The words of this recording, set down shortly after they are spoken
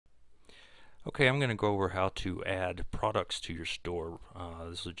Okay, I'm going to go over how to add products to your store.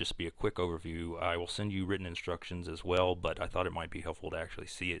 This will just be a quick overview. I will send you written instructions as well, but I thought it might be helpful to actually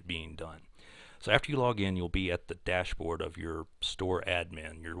see it being done. So after you log in, you'll be at the dashboard of your store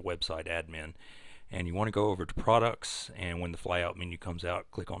admin, your website admin, and you want to go over to products, and when the flyout menu comes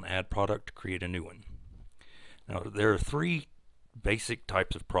out, click on add product to create a new one. Now there are three basic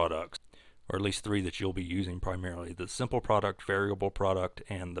types of products, or at least three that you'll be using primarily: the simple product, variable product,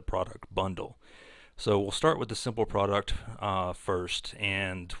 and the product bundle. So we'll start with the simple product first,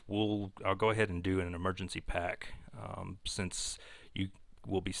 and I'll go ahead and do an emergency pack since you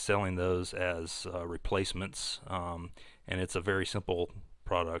will be selling those as replacements, and it's a very simple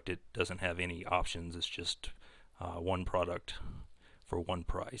product. It doesn't have any options. It's just one product for one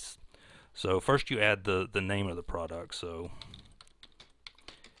price. So first you add the name of the product. So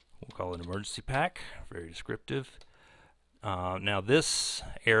we'll call it emergency pack, very descriptive. Now this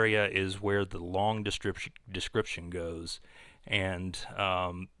area is where the long description goes, and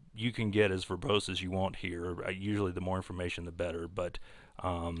you can get as verbose as you want here. Usually the more information the better, but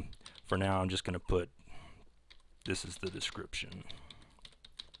for now I'm just going to put this is the description.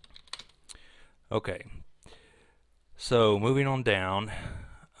 Okay, so moving on down,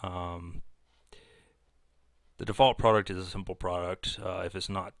 the default product is a simple product. If it's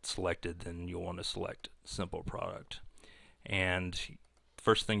not selected, then you'll want to select simple product. And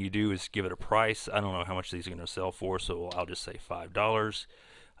first thing you do is give it a price. I don't know how much these are going to sell for, so I'll just say $5.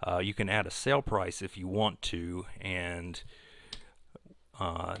 You can add a sale price if you want to, and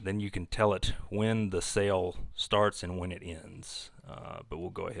then you can tell it when the sale starts and when it ends. But we'll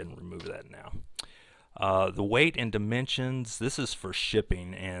go ahead and remove that now. The weight and dimensions, this is for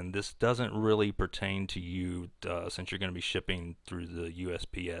shipping, and this doesn't really pertain to you since you're going to be shipping through the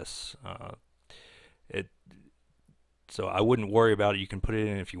USPS. So I wouldn't worry about it. You can put it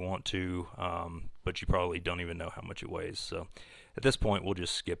in if you want to, but you probably don't even know how much it weighs. So at this point, we'll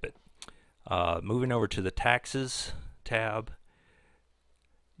just skip it. Moving over to the taxes tab,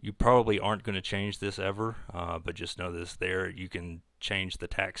 you probably aren't going to change this ever, but just know this there. You can change the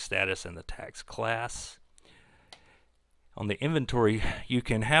tax status and the tax class. On the inventory, you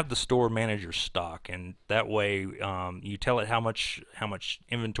can have the store manage your stock, and that way you tell it how much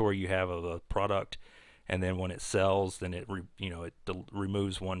inventory you have of a product, and then when it sells, then it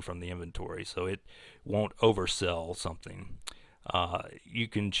removes one from the inventory, so it won't oversell something. You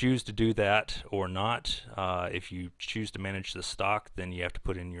can choose to do that or not. If you choose to manage the stock, then you have to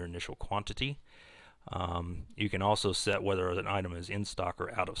put in your initial quantity. You can also set whether an item is in stock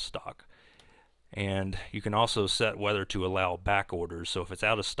or out of stock. And you can also set whether to allow back orders. So if it's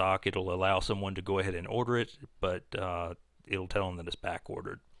out of stock, it'll allow someone to go ahead and order it, but it'll tell them that it's back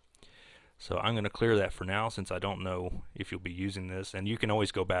ordered. So I'm going to clear that for now since I don't know if you'll be using this. And you can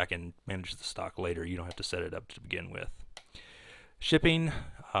always go back and manage the stock later. You don't have to set it up to begin with. Shipping,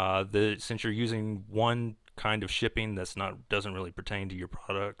 since you're using one kind of shipping doesn't really pertain to your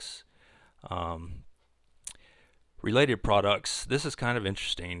products. Related products, this is kind of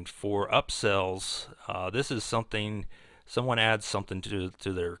interesting. For upsells, this is something, someone adds something to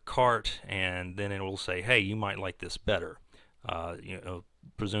their cart, and then it will say, hey, you might like this better.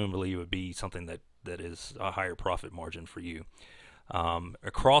 Presumably it would be something that is a higher profit margin for you. A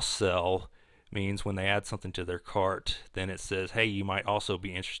cross sell means when they add something to their cart, then it says, hey, you might also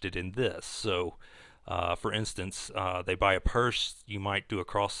be interested in this. So for instance, they buy a purse, you might do a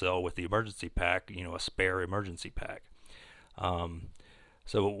cross sell with the emergency pack, a spare emergency pack.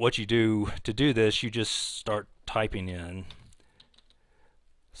 So what you do to do this, you just start typing in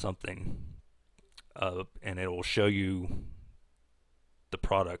something and it will show you the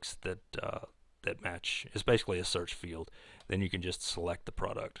products that match. It's basically a search field. Then you can just select the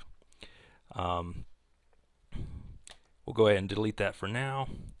product. We'll go ahead and delete that for now.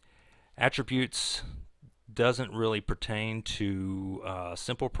 Attributes doesn't really pertain to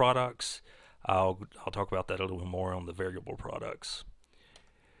simple products. I'll talk about that a little bit more on the variable products.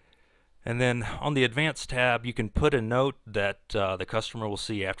 And then on the advanced tab, you can put a note that the customer will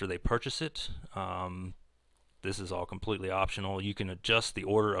see after they purchase it. This is all completely optional. You can adjust the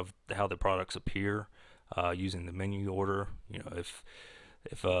order of how the products appear using the menu order.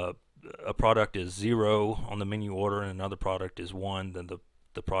 If a product is 0 on the menu order and another product is 1, then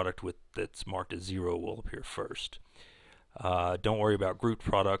the product that's marked as 0 will appear first. Don't worry about grouped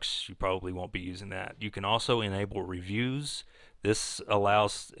products. You probably won't be using that. You can also enable reviews. This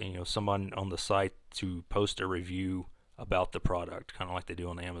allows someone on the site to post a review about the product, kind of like they do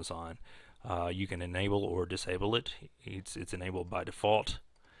on Amazon. You can enable or disable it. It's enabled by default,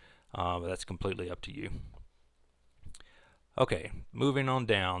 but that's completely up to you. Okay, moving on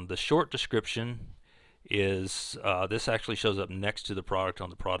down, the short description is this actually shows up next to the product on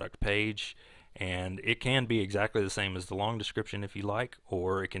the product page, and it can be exactly the same as the long description if you like,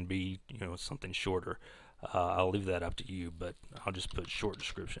 or it can be, you know, something shorter. I'll leave that up to you, but I'll just put short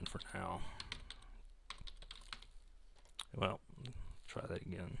description for now. Well, try that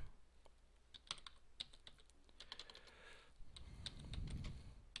again.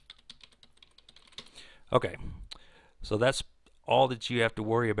 Okay, so that's all that you have to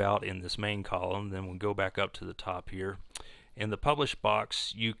worry about in this main column. Then we'll go back up to the top here. In the publish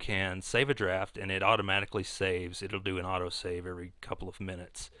box, you can save a draft and it automatically saves. It'll do an auto save every couple of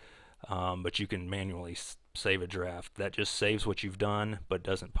minutes, but you can manually save a draft. That just saves what you've done but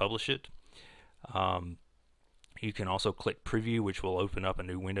doesn't publish it. You can also click preview, which will open up a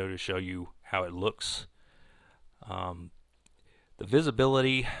new window to show you how it looks. The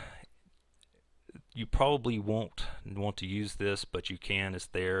visibility, you probably won't want to use this, but you can. It's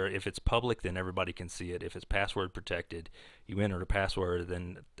there. If it's public, then everybody can see it. If it's password protected, you enter the password,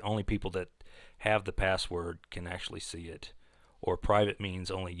 then only people that have the password can actually see it. Or private means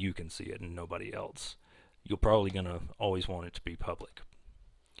only you can see it and nobody else. You're probably going to always want it to be public.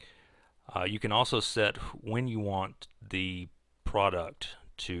 You can also set when you want the product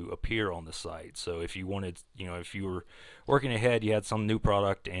to appear on the site. So if you wanted, you know, if you were working ahead, you had some new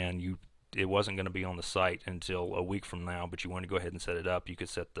product and it wasn't going to be on the site until a week from now, but you want to go ahead and set it up, you could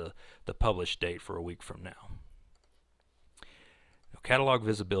set the publish date for a week from now. Now, catalog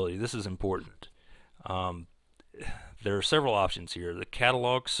visibility, this is important. There are several options here. The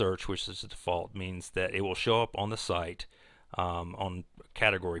catalog search, which is the default, means that it will show up on the site on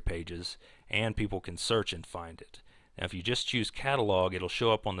category pages, and people can search and find it. Now if you just choose catalog, it'll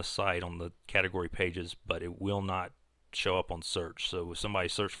show up on the site on the category pages, but it will not show up on search. So if somebody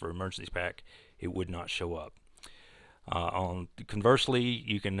searched for emergency pack, it would not show up. Conversely,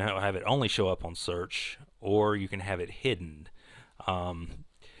 you can have it only show up on search, or you can have it hidden,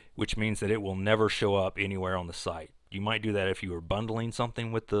 which means that it will never show up anywhere on the site. You might do that if you were bundling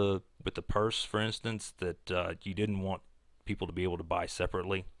something with the purse, for instance, that you didn't want people to be able to buy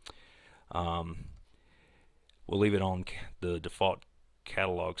separately. We'll leave it on the default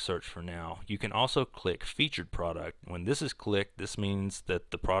catalog search for now. You can also click featured product. When this is clicked, this means that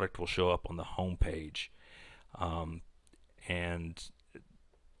the product will show up on the home page, and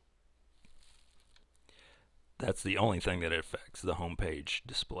that's the only thing that it affects, the home page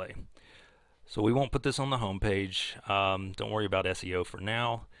display. So we won't put this on the home page. Don't worry about SEO for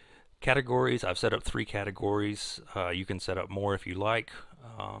now. Categories, I've set up 3 categories. You can set up more if you like.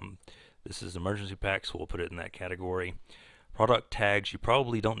 This is emergency pack, so we'll put it in that category. Product tags, you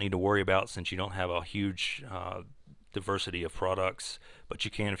probably don't need to worry about since you don't have a huge diversity of products, but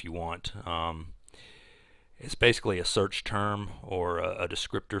you can if you want. It's basically a search term or a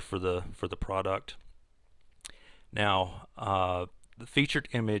descriptor for the product. Now, the featured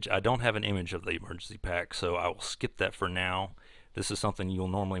image, I don't have an image of the emergency pack, so I will skip that for now. This is something you'll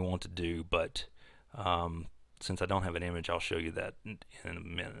normally want to do, but since I don't have an image, I'll show you that in a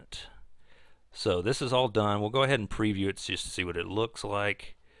minute. So this is all done. We'll go ahead and preview it just to see what it looks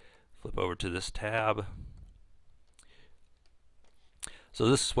like. Flip over to this tab. So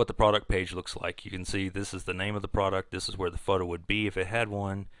this is what the product page looks like. You can see this is the name of the product. This is where the photo would be if it had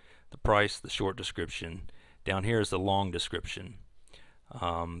one. The price, the short description. Down here is the long description.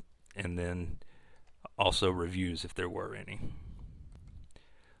 And then also reviews if there were any.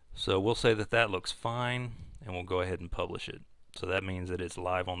 So we'll say that that looks fine, and we'll go ahead and publish it. So that means that it's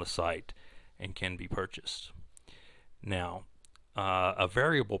live on the site and can be purchased. Now, a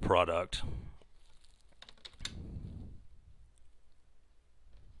variable product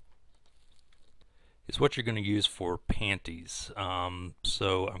is what you're going to use for panties.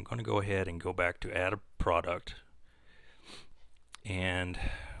 So I'm going to go ahead and go back to add a product, and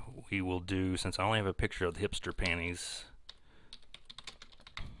we will do, since I only have a picture of the hipster panties,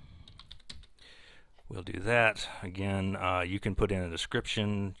 we'll do that. Again, you can put in a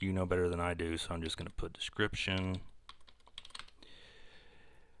description. You know better than I do, so I'm just going to put description.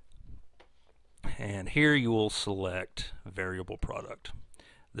 And here you will select variable product.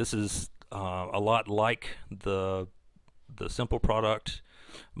 This is a lot like the simple product.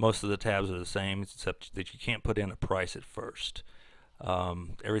 Most of the tabs are the same, except that you can't put in a price at first.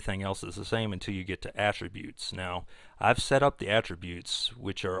 Everything else is the same until you get to attributes. Now, I've set up the attributes,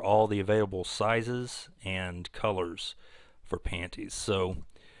 which are all the available sizes and colors for panties. So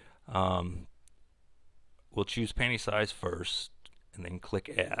we'll choose panty size first and then click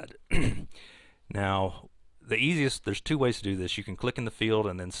add. Now, the easiest, there's 2 ways to do this. You can click in the field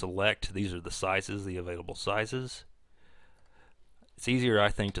and then select, these are the sizes, the available sizes. It's easier, I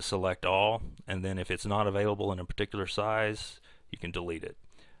think, to select all, and then if it's not available in a particular size, you can delete it.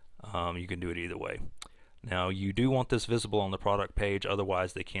 You can do it either way. Now, you do want this visible on the product page,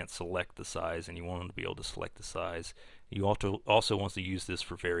 otherwise they can't select the size, and you want them to be able to select the size. You also want to use this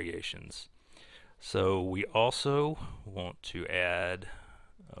for variations. So we also want to add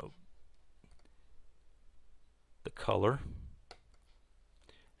the color.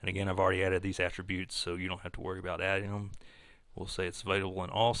 And again, I've already added these attributes, so you don't have to worry about adding them. We'll say it's available in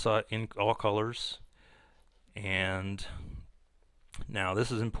all colors. And now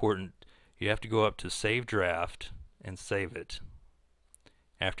this is important. You have to go up to Save Draft and save it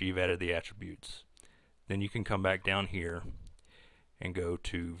after you've added the attributes. Then you can come back down here and go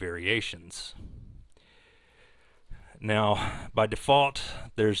to Variations. Now, by default,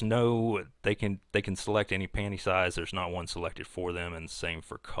 there's no, they can select any panty size. There's not one selected for them, and same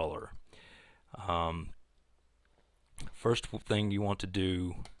for color. First thing you want to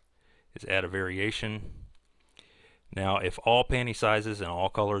do is add a variation. Now, if all panty sizes and all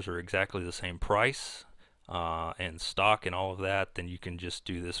colors are exactly the same price and stock and all of that, then you can just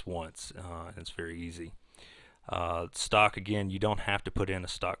do this once. It's very easy. Stock, again, you don't have to put in a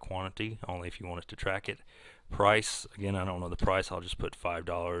stock quantity, only if you want it to track it. Price, again, I don't know the price, I'll just put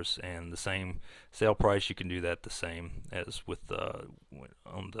 $5, and the same sale price, you can do that the same as with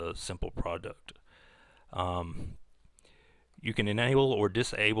on the simple product. You can enable or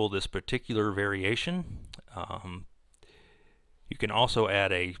disable this particular variation. You can also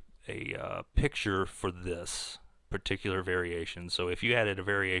add a picture for this particular variation. So if you added a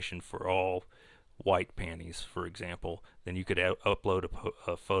variation for all white panties, for example, then you could upload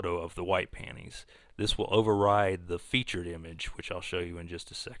a photo of the white panties. This will override the featured image, which I'll show you in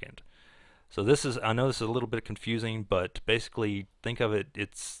just a second. So this is, I know this is a little bit confusing, but basically think of it,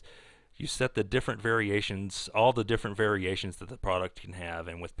 it's, you set the different variations, all the different variations that the product can have,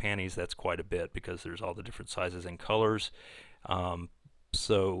 and with panties that's quite a bit because there's all the different sizes and colors.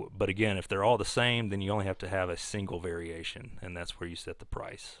 But again, if they're all the same, then you only have to have a single variation, and that's where you set the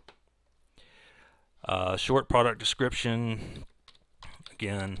price. Short product description,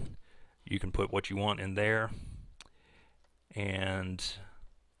 again, you can put what you want in there, and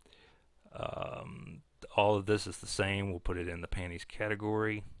all of this is the same. We'll put it in the panties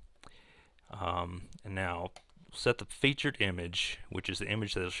category. And now set the featured image, which is the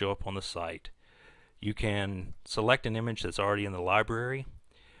image that will show up on the site. You can select an image that's already in the library,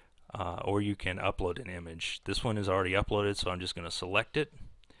 or you can upload an image. This one is already uploaded, so I'm just going to select it,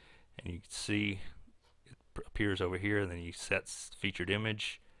 and you can see it appears over here, and then you set featured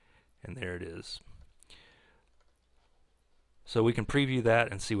image, and there it is. So we can preview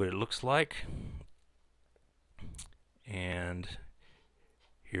that and see what it looks like, and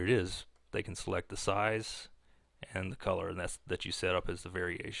here it is. They can select the size and the color, and that's that you set up as the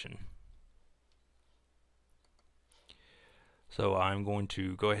variation. So I'm going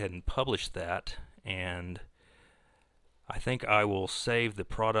to go ahead and publish that, and I think I will save the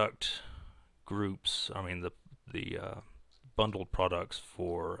product groups, I mean the bundled products,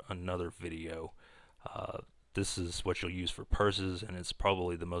 for another video. This is what you'll use for purses, and it's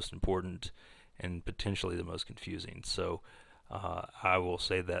probably the most important and potentially the most confusing. So I will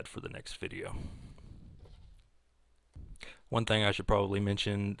save that for the next video. One thing I should probably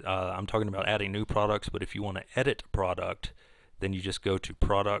mention, I'm talking about adding new products, but if you want to edit a product, then you just go to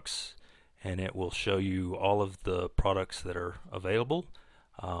products, and it will show you all of the products that are available.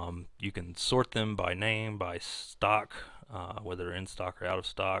 You can sort them by name, by stock, whether they're in stock or out of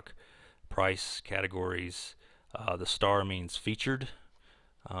stock, price, categories. The star means featured.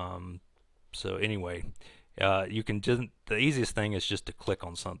 So anyway, you can just, the easiest thing is just to click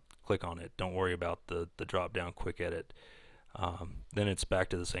on it. Don't worry about the drop down quick edit. Then it's back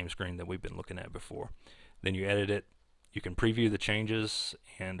to the same screen that we've been looking at before. Then you edit it. You can preview the changes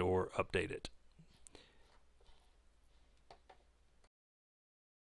and or update it.